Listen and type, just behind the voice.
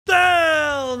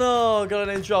no. Got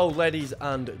an intro, ladies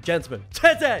and gentlemen.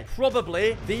 Today,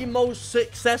 probably the most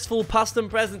successful past and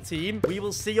present team we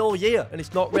will see all year. And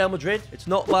it's not Real Madrid. It's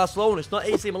not Barcelona. It's not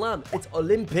AC Milan. It's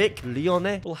Olympique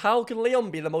Lyonnais. Well, how can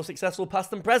Lyon be the most successful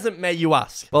past and present, may you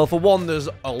ask? Well, for one, there's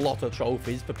a lot of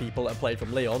trophies for people that have played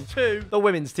from Lyon. Two, the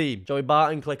women's team. Joey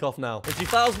Barton, click off now. In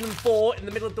 2004, in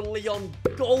the middle of the Lyon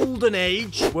golden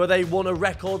age, where they won a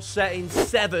record-setting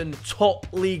 7 top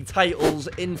league titles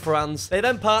in France, they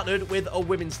then partnered with a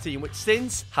women's team, which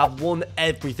since have won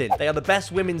everything. They are the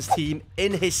best women's team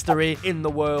in history, in the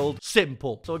world.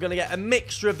 Simple. So we're going to get a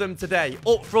mixture of them today.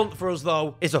 Up front for us,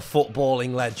 though, is a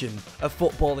footballing legend, a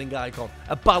footballing icon,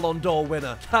 a Ballon d'Or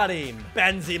winner, Karim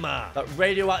Benzema. That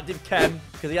radioactive chem,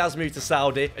 because he has moved to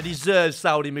Saudi. A deserved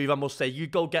Saudi move, I must say. You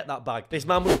go get that bag. This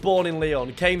man was born in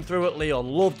Lyon, came through at Lyon,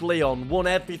 loved Lyon, won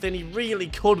everything he really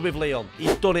could with Lyon.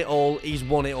 He's done it all. He's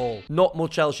won it all. Not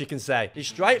much else you can say. His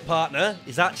strike partner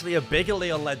is actually a bigger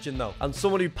Lyon legend, though. And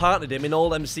someone who partnered him in all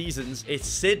them seasons is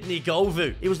Sidney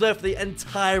Govou. He was there for the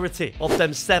entirety of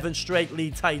them 7 straight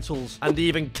league titles and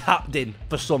even captain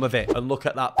for some of it. And look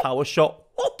at that power shot.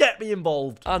 Oh, get me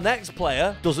involved. Our next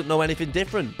player doesn't know anything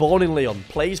different. Born in Lyon,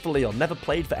 plays for Lyon, never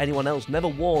played for anyone else, never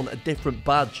worn a different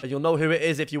badge. And you'll know who it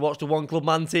is if you watch the One Club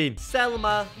Man team.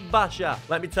 Selma Basha.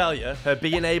 Let me tell you, her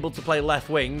being able to play left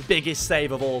wing, biggest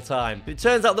save of all time. But it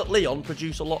turns out that Lyon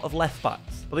produce a lot of left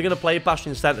backs. But they're going to play Basha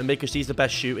in centre mid because she's the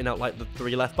best shooting out like the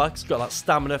 3 left backs. She's got that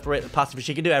stamina for it, the passing.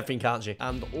 She can do everything, can't she?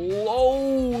 And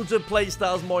loads of play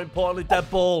styles, more importantly,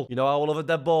 dead ball. You know how I love a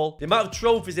dead ball. The amount of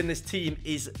trophies in this team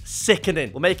is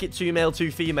sickening. We'll make it 2 male, 2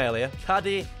 female here.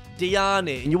 Caddy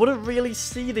Diani. And you wouldn't really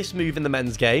see this move in the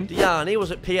men's game. Diani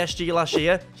was at PSG last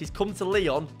year. She's come to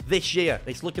Lyon this year.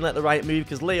 It's looking like the right move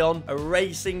because Lyon are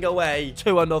racing away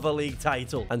to another league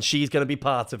title. And she's going to be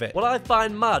part of it. What I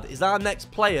find mad is our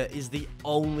next player is the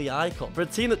only icon. For a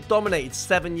team that dominated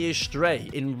 7 years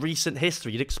straight in recent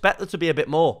history, you'd expect there to be a bit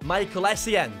more. Michael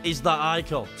Essien is that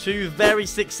icon. 2 very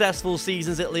successful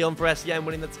seasons at Lyon for Essien,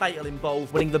 winning the title in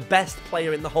both, winning the best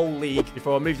player in the whole league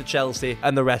before I moved to Chelsea,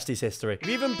 and the rest is history.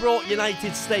 We've even brought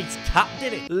United States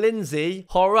captain it. Lindsay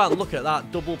Horan. Look at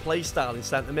that double play style in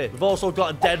centre mid. We've also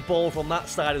got a dead ball from that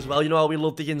side as well. You know how we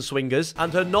love the in-swingers.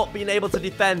 And her not being able to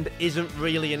defend isn't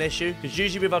really an issue because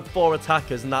usually we've had 4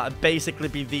 attackers and that'd basically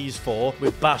be these 4,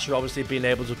 with Basha obviously being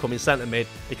able to come in centre mid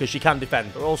because she can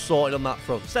defend. We're all sorted on that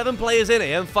front. 7 players in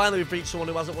here, and finally we've reached someone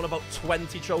who hasn't won about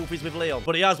 20 trophies with Lyon,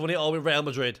 but he has won it all with Real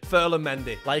Madrid. Ferland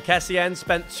Mendy. Like Essien,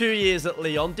 spent 2 years at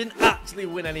Lyon, didn't actually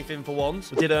win anything for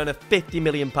once, but did earn a £50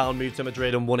 million move to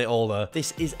Madrid and won it all there.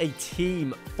 This is a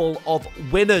team full of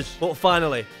winners. But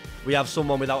finally, we have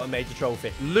someone without a major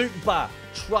trophy. Luke Ba,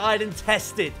 tried and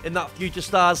tested in that Future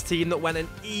Stars team that went an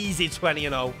easy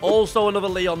 20-0. Also another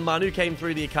Lyon man who came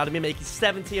through the academy, making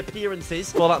 70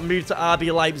 appearances for that move to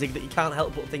RB Leipzig that you can't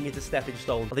help but think is a stepping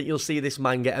stone. I think you'll see this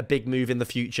man get a big move in the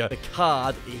future. The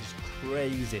card is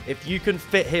crazy. If you can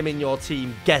fit him in your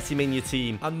team, get him in your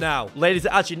team. And now, ladies,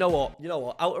 actually, you know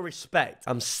what? Out of respect,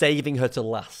 I'm saving her to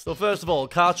last. So first of all,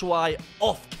 Karchawai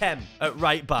off chem at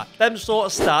right back. Them sort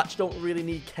of stats don't really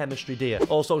need chemistry, dear.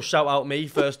 Also, shout out me,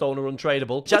 first owner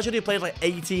untradeable. She actually played like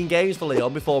 18 games for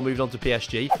Lyon before moving on to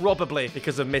PSG. Probably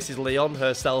because of Mrs. Lyon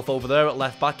herself over there at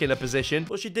left back in a position.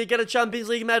 But she did get a Champions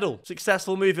League medal.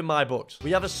 Successful move in my books. We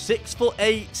have a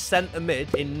 6'8" centre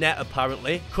mid in net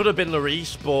apparently. Could have been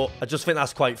Lloris, but I just think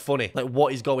that's quite funny. Like,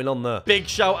 what is going on there? Big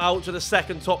shout out to the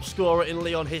 2nd top scorer in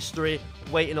Lyon history,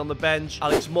 waiting on the bench.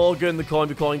 Alex Morgan, the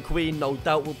coin queen, no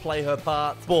doubt will play her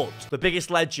part. But the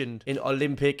biggest legend in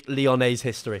Olympique Lyonnais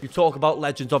history. You talk about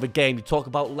legends of a game, you talk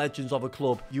about legends of a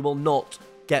club, you will not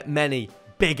get many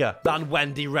bigger than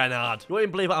Wendy Renard. You won't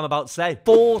even believe what I'm about to say.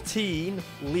 14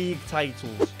 league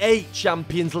titles, 8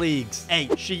 Champions Leagues,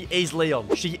 8. She is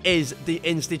Lyon. She is the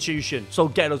institution. So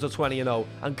get us a 20-0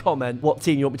 and comment what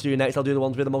team you want me to do next. I'll do the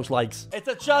ones with the most likes. It's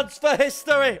a chance for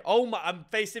history. Oh my, I'm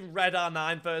facing Red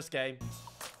R9 first game.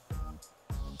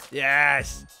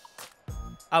 Yes.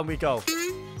 And we go.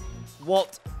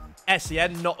 What?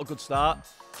 Essien, not a good start.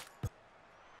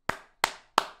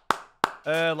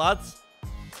 Lads.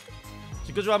 It's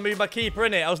a good job I moved my keeper,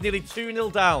 innit? I was nearly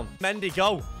 2-0 down. Mendy,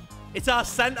 go. It's our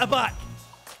centre-back.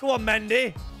 Go on,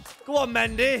 Mendy. Go on,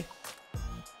 Mendy.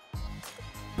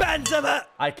 Benzema.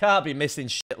 I can't be missing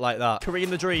shit like that. Kareem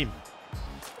the Dream.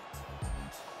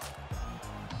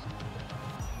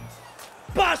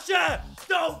 Basha!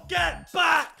 Don't get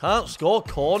back! Can't score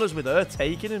corners with her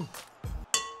taking him.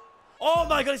 Oh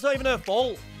my god, it's not even her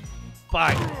fault.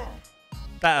 Bang.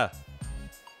 Better.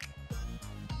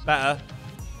 Better.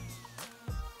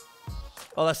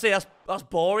 Oh, let's see. That's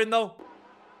boring, though.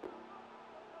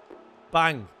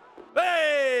 Bang.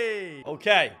 Hey!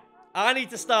 Okay. I need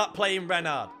to start playing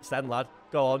Renard. Send, lad.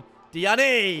 Go on.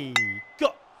 Diani.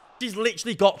 Go. She's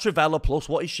literally got Travella plus.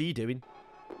 What is she doing?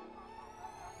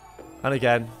 And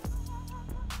again.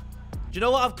 Do you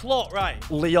know what I've clocked, right?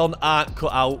 Lyon aren't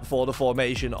cut out for the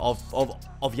formation of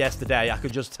yesterday. I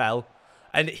could just tell.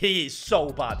 And he is so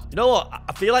bad. You know what?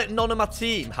 I feel like none of my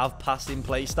team have passing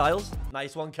play styles.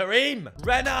 Nice one, Kareem.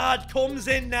 Renard comes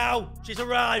in now. She's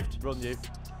arrived. Run you.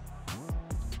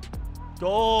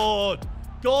 Good.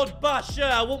 Good, Basher.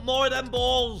 I want more of them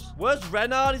balls. Where's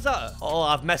Renard? Is that? Oh,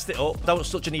 I've messed it up. That was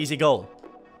such an easy goal.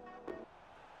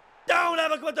 Don't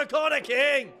ever go to corner,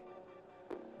 King.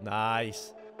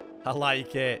 Nice. I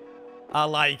like it. I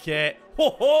like it.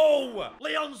 Ho-ho!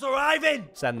 Leon's arriving.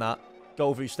 Send that.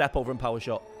 Go through, step over and power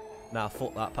shot. Nah,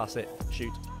 fuck that. Pass it.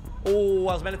 Shoot. Oh,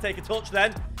 I was meant to take a touch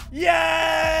then.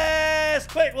 Yes!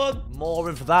 Quick one. More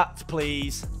of that,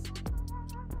 please.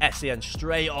 Sen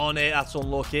straight on it. That's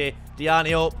unlucky.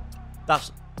 Diani up.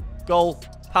 That's goal.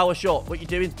 Power shot. What you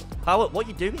doing? Power. What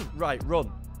you doing? Right,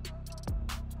 run.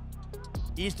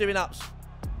 He's doing apps.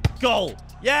 Goal.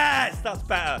 Yes, that's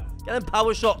better. Get them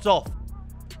power shots off.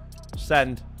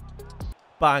 Send.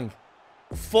 Bang.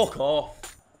 Fuck off.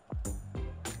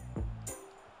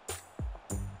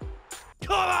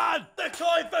 Come on! The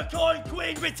coin for coin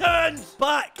queen returns!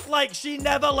 Back like she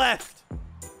never left.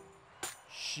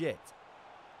 Shit.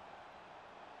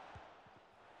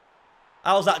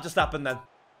 How's that just happened then?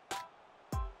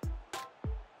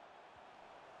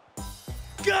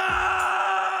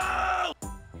 Go!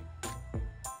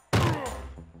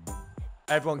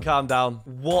 Everyone calm down.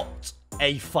 What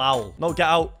a foul. No, get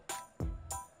out.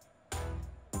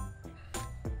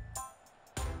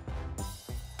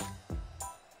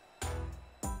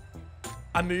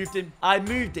 I moved him. I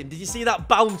moved him. Did you see that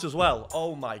bounce as well?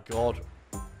 Oh my god.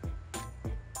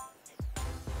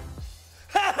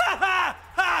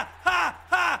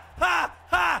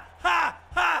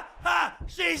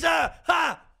 She's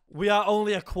We are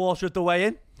only a quarter of the way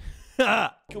in.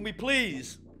 Can we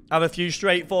please have a few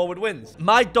straightforward wins?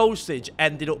 My dosage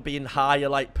ended up being higher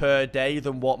like per day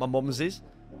than what my mum's is.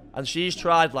 And she's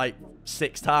tried like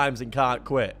 6 times and can't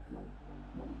quit.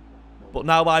 But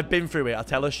now I've been through it, I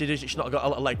tell her she's not got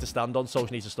a leg to stand on, so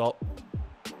she needs to stop.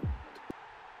 It's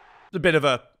a bit of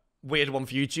a weird one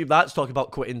for YouTube, that's talking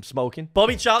about quitting smoking.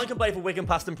 Bobby Charlton can play for Wigan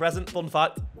past and present, fun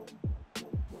fact.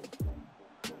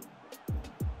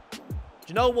 Do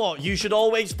you know what? You should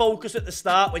always focus at the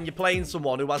start when you're playing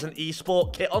someone who has an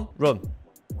esport kit on. Run.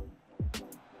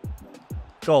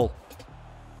 Goal.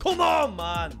 Come on,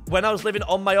 man. When I was living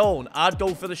on my own, I'd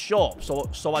go for the shop,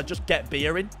 so I'd just get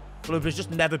beer in. But it was just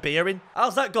never beering.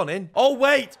 How's that gone in? Oh,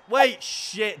 wait. Wait.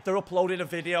 Shit. They're uploading a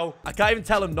video. I can't even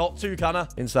tell them not to, can I?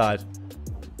 Inside.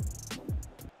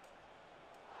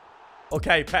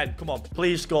 Okay, Pen. Come on.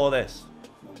 Please score this.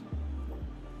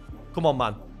 Come on,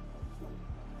 man.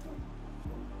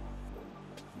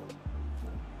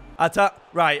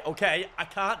 Right, okay. I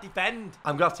can't defend.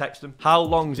 I'm going to text them. How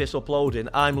long's this uploading?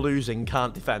 I'm losing.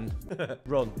 Can't defend.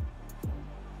 Run.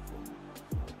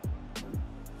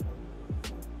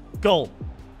 Goal.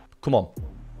 Come on.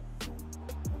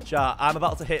 Chat, I'm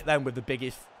about to hit them with the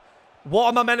biggest... What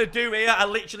am I meant to do here? I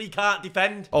literally can't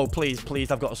defend. Oh, please, please.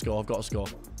 I've got to score. I've got to score.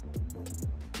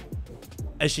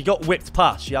 Has she got whipped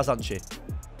past? She has, hasn't she?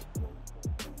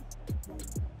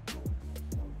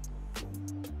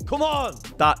 Come on.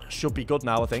 That should be good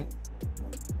now, I think.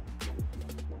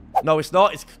 No, it's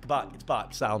not. It's back. It's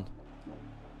back. Sound.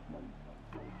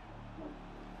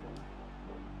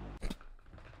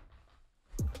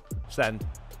 Send.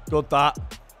 Good that.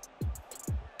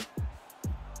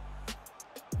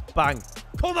 Bang.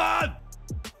 Come on!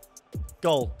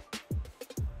 Goal.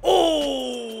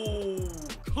 Oh!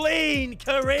 Clean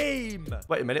Kareem!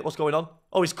 Wait a minute, what's going on?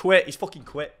 Oh, he's quit. He's fucking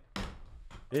quit.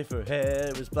 If her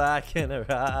hair was black and her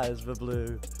eyes were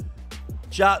blue.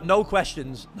 Chat, no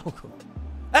questions. No.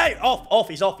 Hey, off.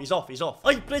 He's off. He's off. He's off.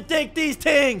 I predict these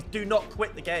things. Do not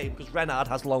quit the game because Renard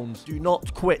has loans. Do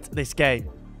not quit this game.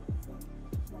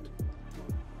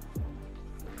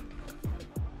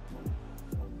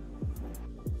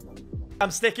 I'm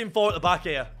sticking 4 at the back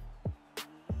here.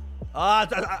 I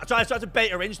tried to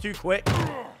bait her in too quick.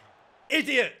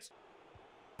 Idiot.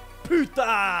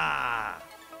 Puta.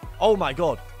 Oh my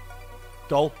god.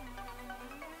 Goal.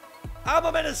 How am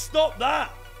I meant to stop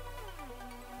that?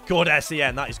 Good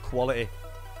SEN. That is quality.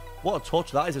 What a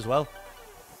touch that is as well.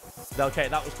 Okay,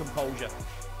 that was composure.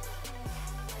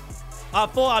 I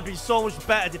thought I'd be so much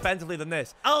better defensively than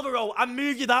this. Alvaro, I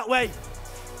move you that way.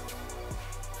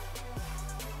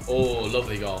 Oh,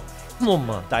 lovely goal. Come on,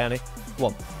 man. Diani. Come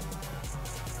on.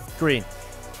 Green.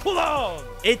 Come on.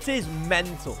 It is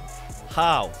mental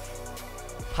how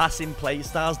passing play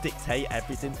styles dictate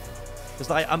everything. It's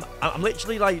like, I'm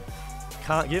literally like,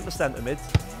 can't give him the centre mid.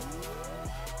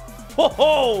 Ho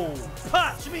ho!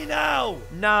 Patch me now!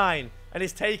 9. And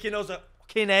it's taking us a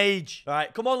fucking age. All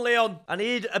right, come on, Lyon. I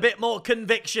need a bit more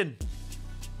conviction.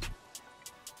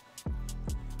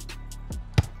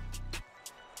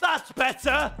 That's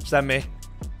better. Send me.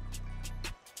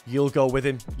 You'll go with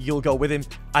him. You'll go with him.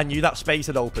 I knew that space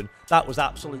had opened. That was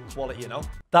absolute quality, you know?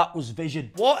 That was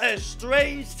vision. What a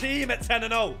strange team at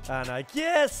 10-0. And I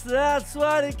guess that's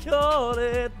why they call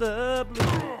it the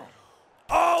blue.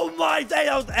 Oh my day.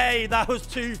 Hey, that was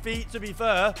 2 feet, to be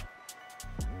fair.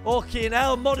 Fucking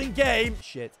hell, modern game.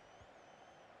 Shit.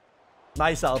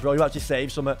 Nice, Al, bro. You actually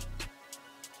saved something.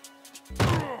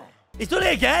 He's done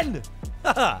it again.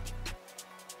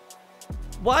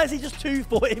 Why is he just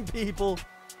 2-footing people?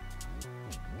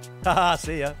 Haha,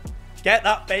 see ya. Get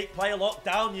that fake player locked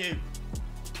down, you.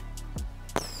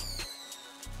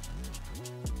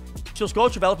 She'll score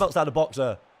Travell from outside the box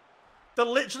there. They're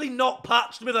literally not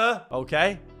patched with her.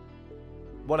 Okay.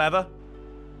 Whatever.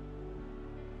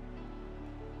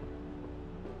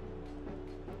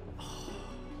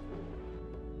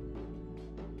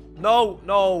 No,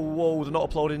 no. Whoa, they're not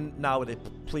uploading now with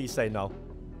it. Please say no.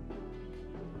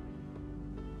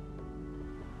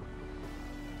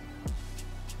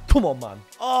 Come on, man.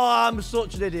 Oh, I'm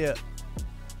such an idiot.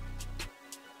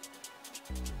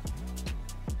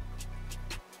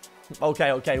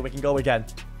 Okay, okay, we can go again.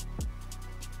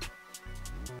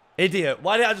 Idiot.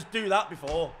 Why didn't I just do that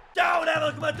before? Don't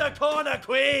ever come at the corner,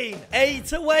 queen.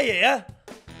 8 away here.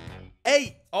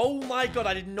 8. Oh, my God.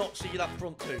 I did not see that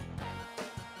front 2.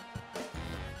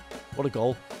 What a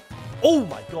goal. Oh,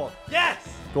 my God. Yes.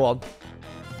 Go on.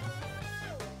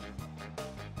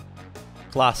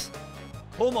 Class.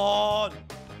 Come on.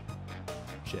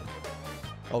 Shit.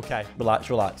 Okay. Relax,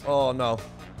 relax. Oh, no.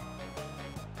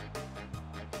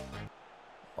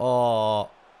 Oh.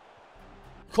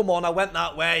 Come on, I went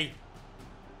that way.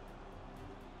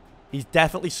 He's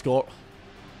definitely scored.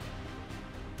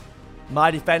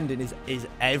 My defending is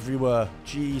everywhere.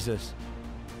 Jesus.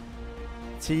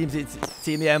 Team the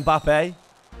Mbappe.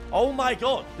 Oh, my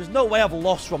God. There's no way I've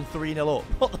lost from 3-0 up.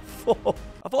 What the fuck?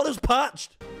 I thought it was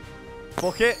patched.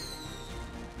 Fuck it.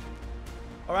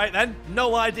 All right, then.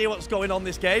 No idea what's going on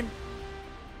this game.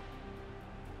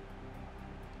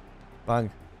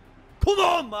 Bang. Come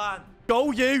on, man.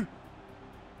 Go, you.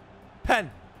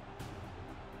 Pen.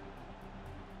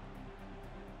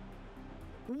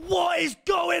 What is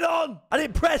going on? I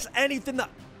didn't press anything that...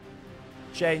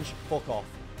 Change. Fuck off.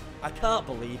 I can't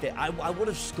believe it. I would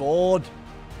have scored.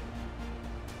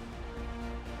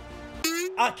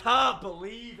 I can't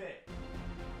believe it.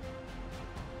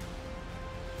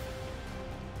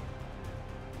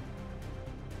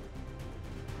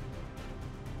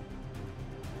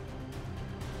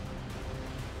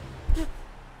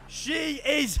 She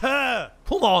is her.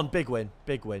 Come on, big win,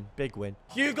 big win, big win.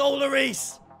 Hugo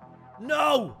Lloris.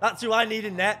 No, that's who I need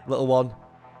in net. Little one.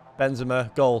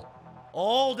 Benzema, goal.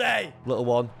 All day. Little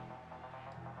one.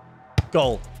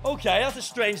 Goal. Okay, that's a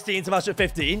strange team to match at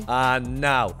 15. And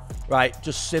now, right,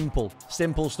 just simple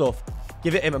stuff.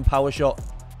 Give it him and power shot.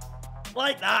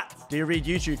 Like that. Do you read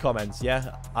YouTube comments?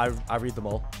 Yeah, I read them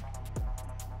all.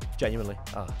 Genuinely.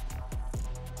 Ah.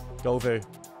 Go through.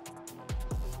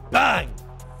 Bang.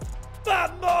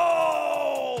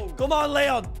 Bambo! Come on,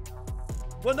 Lyon.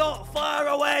 We're not far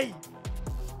away.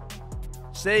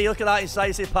 See, look at that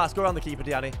incisive pass. Go around the keeper,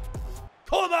 Danny.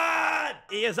 Come on!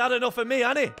 He has had enough of me,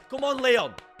 hasn't he? Come on,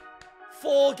 Lyon.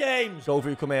 4 games. Go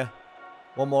through, come here.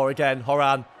 One more again.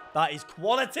 Horan. That is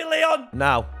quality, Lyon.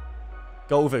 Now.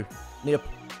 Go through. Near.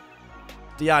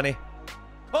 Diani.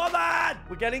 Come on!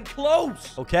 We're getting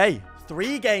close. Okay.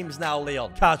 3 games now,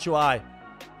 Lyon. Catch your eye.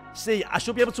 See, I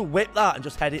should be able to whip that and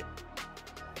just head it.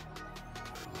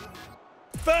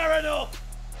 Fair enough.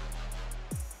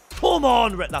 Come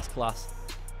on. That's class.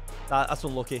 That's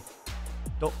unlucky.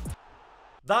 No.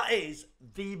 That is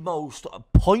the most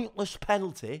pointless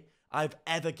penalty I've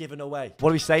ever given away. What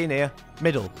are we saying here?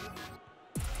 Middle.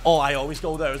 Oh, I always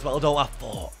go there as well, don't I?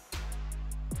 Oh.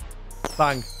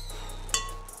 Bang.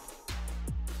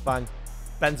 Bang.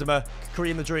 Benzema.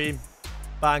 Kareem the Dream.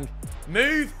 Bang.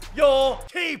 Move your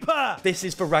keeper. This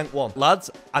is for rank 1. Lads,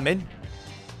 I'm in.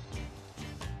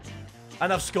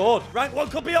 And I've scored. Rank 1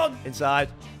 could be on. Inside.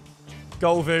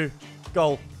 Govu.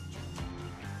 Goal.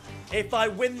 If I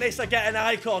win this, I get an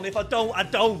icon. If I don't, I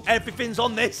don't. Everything's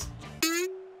on this.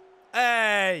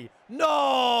 Hey.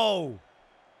 No.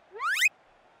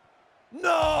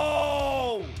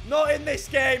 No. Not in this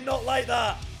game. Not like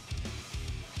that.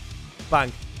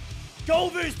 Bang.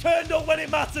 Govu's turned up when it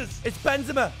matters. It's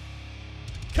Benzema.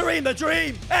 Kareem the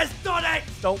Dream has done it.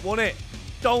 Don't want it.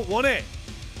 Don't want it.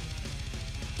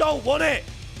 Don't want it.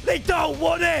 They don't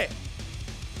want it.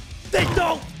 They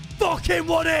don't fucking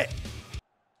want it.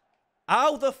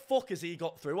 How the fuck has he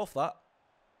got through off that?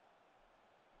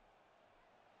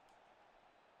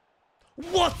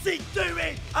 What's he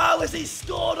doing? How has he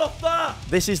scored off that?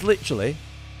 This is literally...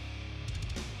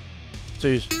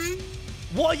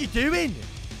 What are you doing?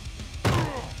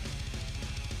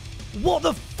 What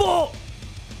the fuck?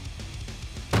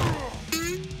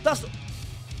 That's...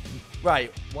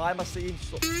 Right, why am I seeing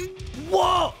so...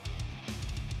 What?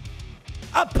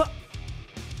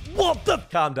 What the...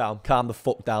 Calm down. Calm the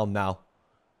fuck down now.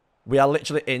 We are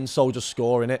literally in Soldier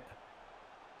scoring it.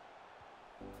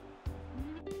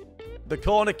 The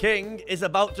corner king is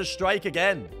about to strike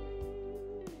again.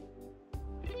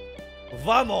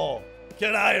 Vamos,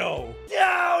 carajo.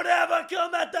 Don't ever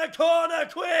come at the corner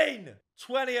queen.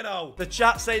 20-0. The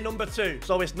chat say number 2.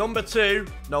 So it's number 2,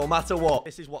 no matter what.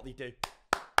 This is what they do.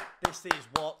 This is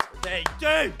what they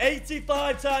do.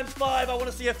 85 times 5. I want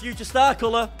to see a future star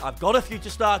colour. I've got a future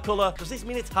star colour. Does this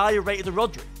mean it's higher rated than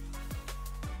Rodri?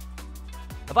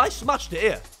 Have I smashed it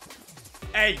here?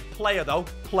 Hey, player though.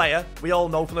 Player. We all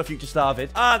know from the future star vid.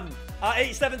 And at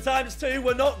 87 times 2,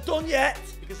 we're not done yet.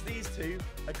 Because these two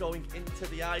are going into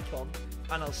the icon.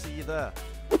 And I'll see you there.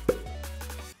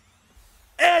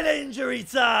 In injury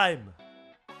time.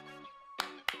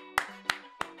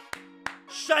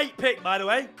 Shite pick, by the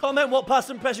way. Comment what pass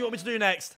and press you want me to do next.